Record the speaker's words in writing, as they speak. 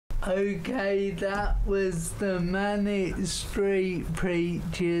Okay, that was the Manic Street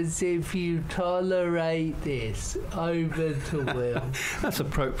Preachers. If you tolerate this, over to Will. That's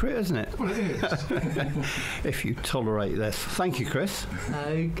appropriate, isn't it? Well, it is. If you tolerate this. Thank you, Chris.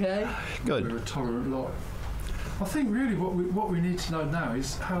 Okay. Good. We're a tolerant lot. I think really what we need to know now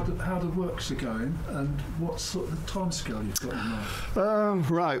is how the works are going and what sort of timescale you've got in mind.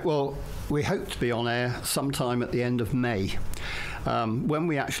 Right, well, we hope to be on air sometime at the end of May. When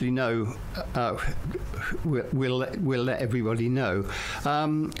we actually know, we'll let everybody know.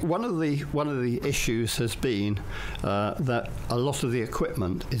 One of the issues has been that a lot of the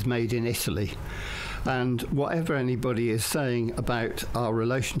equipment is made in Italy. And whatever anybody is saying about our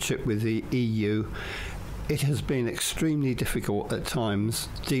relationship with the EU, it has been extremely difficult at times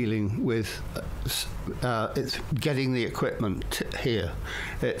dealing with getting the equipment here.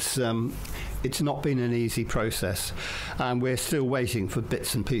 It's not been an easy process, and we're still waiting for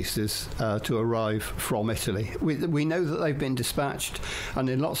bits and pieces to arrive from Italy. We know that they've been dispatched, and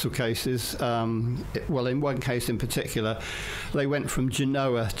in lots of cases, well, in one case in particular, they went from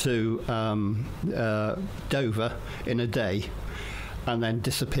Genoa to Dover in a day and then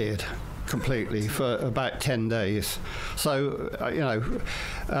disappeared completely for about 10 days. So,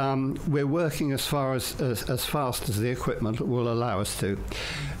 we're working as fast as the equipment will allow us to.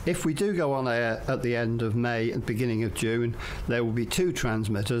 If we do go on air at the end of May and beginning of June, there will be 2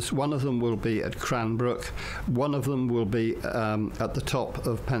 transmitters. One of them will be at Cranbrook, one of them will be at the top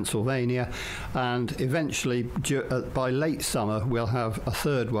of Pennsylvania, and eventually by late summer we'll have a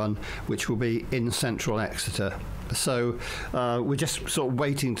third one which will be in central Exeter. So we're just sort of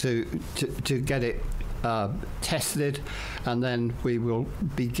waiting to get it tested, and then we will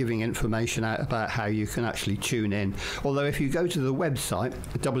be giving information out about how you can actually tune in. Although if you go to the website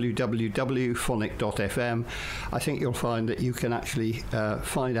www.phonic.fm, I think you'll find that you can actually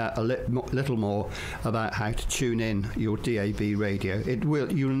find out a little more about how to tune in your DAB radio.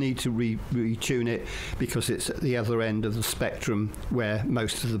 You'll need to retune it because it's at the other end of the spectrum where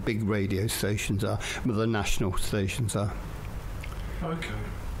most of the big radio stations are, where the national stations are. Okay.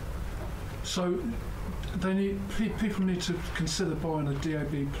 So people need to consider buying a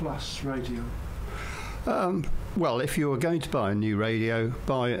DAB Plus radio. Well, if you are going to buy a new radio,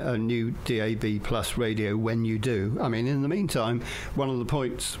 buy a new DAB Plus radio when you do. I mean, in the meantime, one of the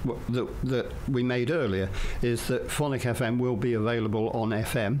points that we made earlier is that Phonic FM will be available on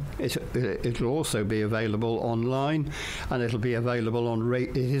FM. It'll also be available online, and it'll be available on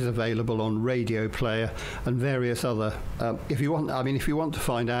it is available on Radio Player and various other. If you want to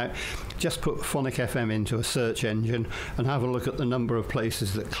find out, just put Phonic FM into a search engine and have a look at the number of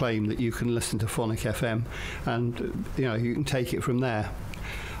places that claim that you can listen to Phonic FM, and you can take it from there.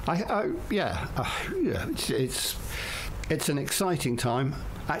 It's an exciting time.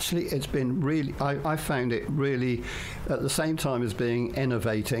 Actually, it's been really. I found it really, at the same time as being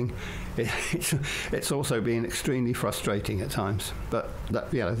innovating, it's also been extremely frustrating at times. But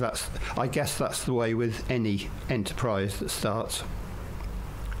I guess that's the way with any enterprise that starts.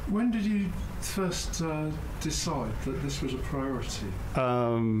 When did you first decide that this was a priority?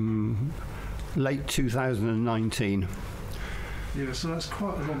 Late 2019. Yeah, so that's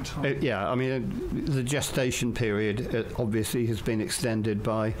quite a long time. The gestation period obviously has been extended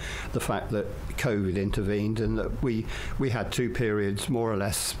by the fact that COVID intervened, and that we had 2 periods more or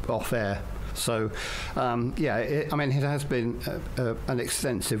less off air. So, it has been an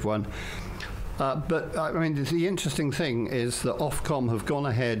extensive one. But the interesting thing is that Ofcom have gone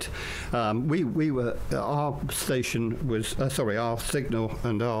ahead. Our station was our signal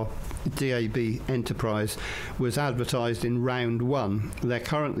and our DAB enterprise was advertised in round 1. They're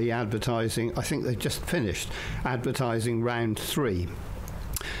currently advertising. I think they've just finished advertising round 3.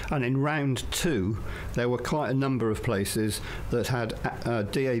 And in round 2, there were quite a number of places that had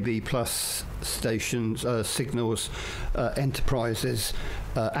DAB Plus stations, signals, enterprises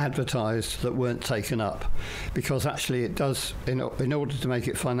advertised that weren't taken up, because actually it does, in order to make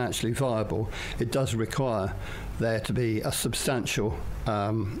it financially viable, it does require there to be a substantial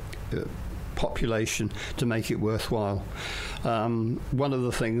population to make it worthwhile. One of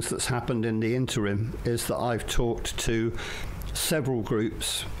the things that's happened in the interim is that I've talked to several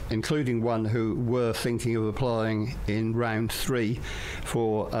groups, including one who were thinking of applying in round 3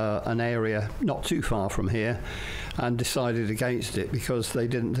 for an area not too far from here, and decided against it because they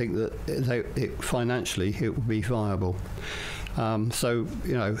didn't think that financially it would be viable. So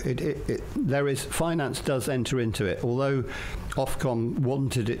finance does enter into it. Although Ofcom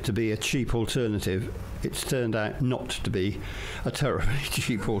wanted it to be a cheap alternative, it's turned out not to be a terribly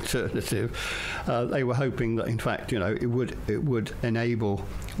cheap alternative. They were hoping that, in fact, it would enable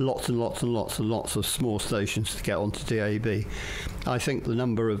lots and lots and lots and lots of small stations to get onto DAB. I think the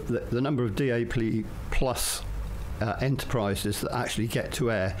number of DAB plus enterprises that actually get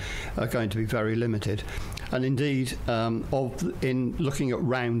to air are going to be very limited. And indeed, in looking at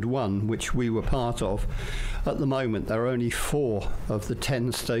round one, which we were part of, at the moment there are only 4 of the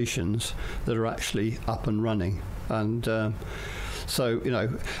 10 stations that are actually up and running. And so,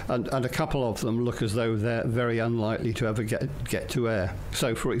 and a couple of them look as though they're very unlikely to ever get to air.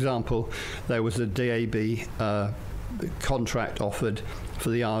 So, for example, there was a DAB contract offered for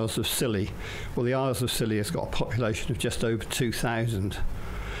the Isles of Scilly. Well, the Isles of Scilly has got a population of just over 2,000.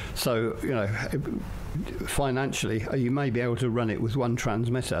 So, financially, you may be able to run it with one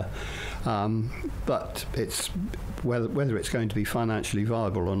transmitter, but it's whether it's going to be financially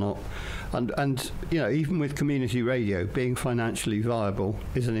viable or not. And even with community radio, being financially viable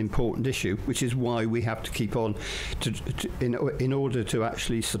is an important issue, which is why we have to keep on in order to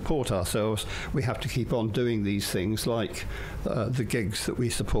actually support ourselves. We have to keep on doing these things like the gigs that we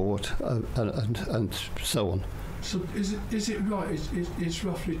support and so on. So is it right? It's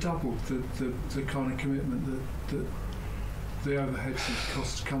roughly doubled the kind of commitment that the overheads and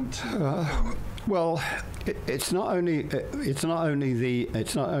costs come to. Well, it's not only the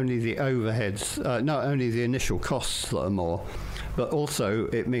overheads, not only the initial costs that are more, but also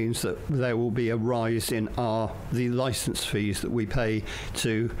it means that there will be a rise in the licence fees that we pay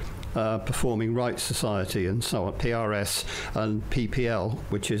to Performing Rights Society and so on, PRS and PPL,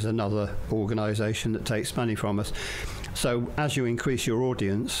 which is another organisation that takes money from us. So as you increase your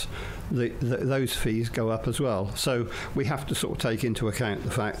audience, those fees go up as well. So we have to sort of take into account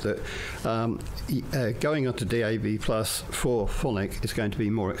the fact that going onto DAB Plus for Phonic is going to be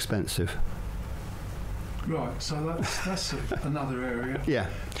more expensive. Right, so that's another area. Yeah.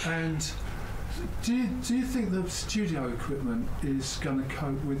 And do you think the studio equipment is going to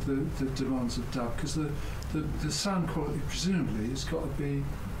cope with the demands of DAB? Because the sound quality presumably has got to be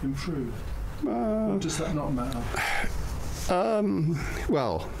improved. Or does that not matter?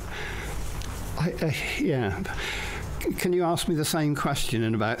 Well, yeah. Can you ask me the same question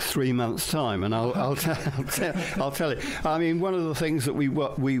in about 3 months' time, and I'll tell you. I mean, one of the things that we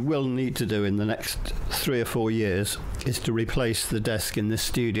will need to do in the next 3 or 4 years is to replace the desk in this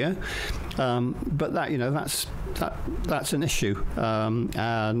studio. But that's an issue,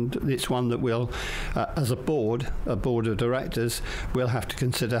 and it's one that we'll, as a board of directors, we'll have to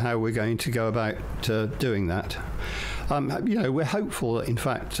consider how we're going to go about doing that. We're hopeful that, in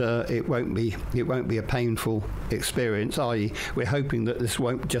fact, it won't be a painful experience. I.e., we're hoping that this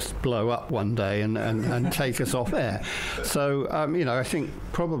won't just blow up one day and take us off air. So, I think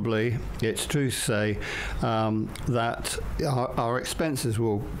probably it's true to say that our expenses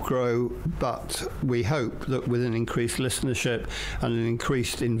will grow, but we hope that with an increased listenership and an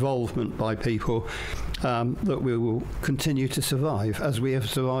increased involvement by people, that we will continue to survive as we have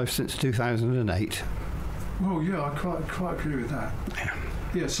survived since 2008. Well, yeah, I quite agree with that.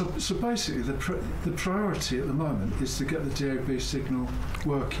 Yeah. So basically, the priority at the moment is to get the DAB signal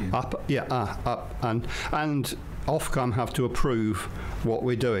working. Up, and Ofcom have to approve what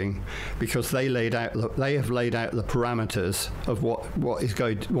we're doing, because they have laid out the parameters of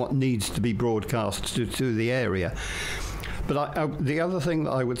what needs to be broadcast to the area. But the other thing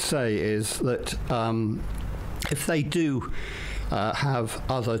that I would say is that if they do have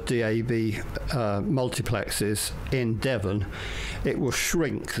other DAB multiplexes in Devon, it will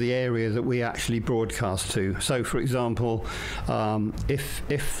shrink the area that we actually broadcast to. So, for example, if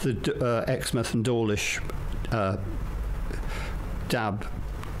the Exmouth and Dawlish DAB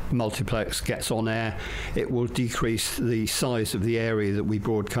multiplex gets on air, it will decrease the size of the area that we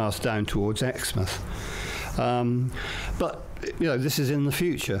broadcast down towards Exmouth. But this is in the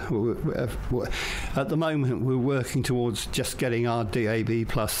future. At the moment, we're working towards just getting our DAB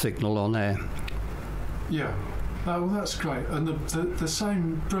Plus signal on air. Yeah. Well, that's great. And the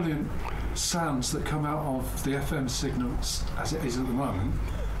same brilliant sounds that come out of the FM signals, as it is at the moment,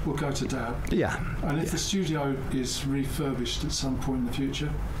 will go to DAB. Yeah. And if the studio is refurbished at some point in the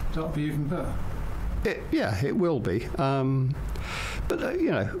future, that'll be even better. It will be. But,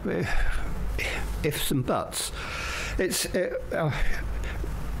 ifs and buts. It's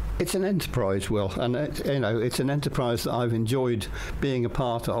an enterprise, Will, and it's an enterprise that I've enjoyed being a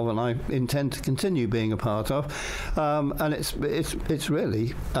part of, and I intend to continue being a part of. And it's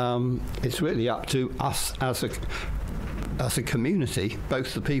really up to us as a community,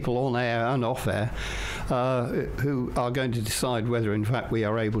 both the people on air and off air, who are going to decide whether, in fact, we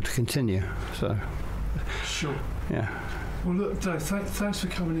are able to continue. So, sure. Yeah. Well, look, Dave, thanks for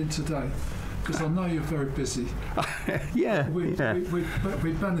coming in today, because I know you're very busy. Yeah. We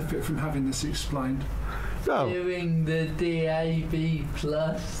benefit from having this explained. Oh. Doing the DAB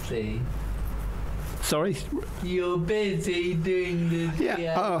plus thing. Sorry. You're busy doing the Yeah.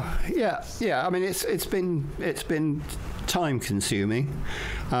 DAB. Oh, yeah. I mean, it's been time consuming,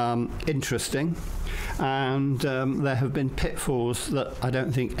 interesting. And there have been pitfalls that I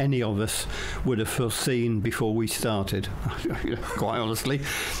don't think any of us would have foreseen before we started, quite honestly.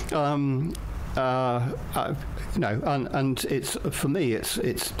 And it's, for me,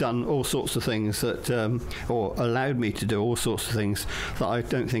 it's done all sorts of things that, or allowed me to do all sorts of things that I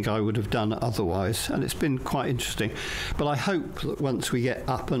don't think I would have done otherwise, and it's been quite interesting. But I hope that once we get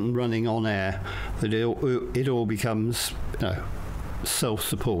up and running on air, that it all becomes,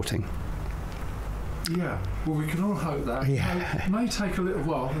 self-supporting. Yeah, well, we can all hope that. Yeah. It may take a little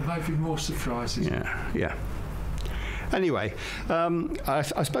while. There may be more surprises. Yeah. Anyway, I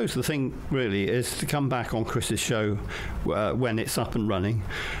suppose the thing really is to come back on Chris's show when it's up and running,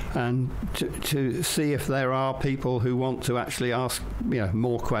 and to see if there are people who want to actually ask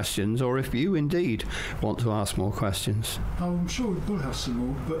more questions, or if you indeed want to ask more questions. I'm sure we will have some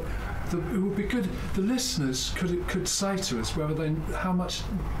more, but it would be good. The listeners could say to us how much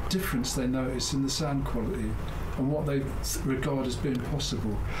difference they notice in the sound quality and what they regard as being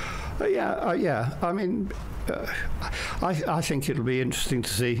possible. Yeah. I mean, I think it'll be interesting to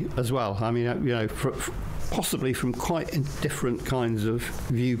see as well. I mean, possibly from quite different kinds of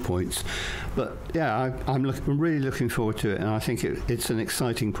viewpoints. But yeah, I'm really looking forward to it, and I think it's an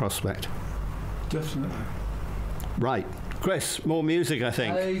exciting prospect. Definitely. Right. Chris, more music, I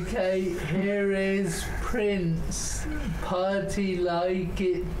think. Okay, here is Prince, Party Like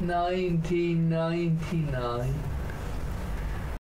It 1999.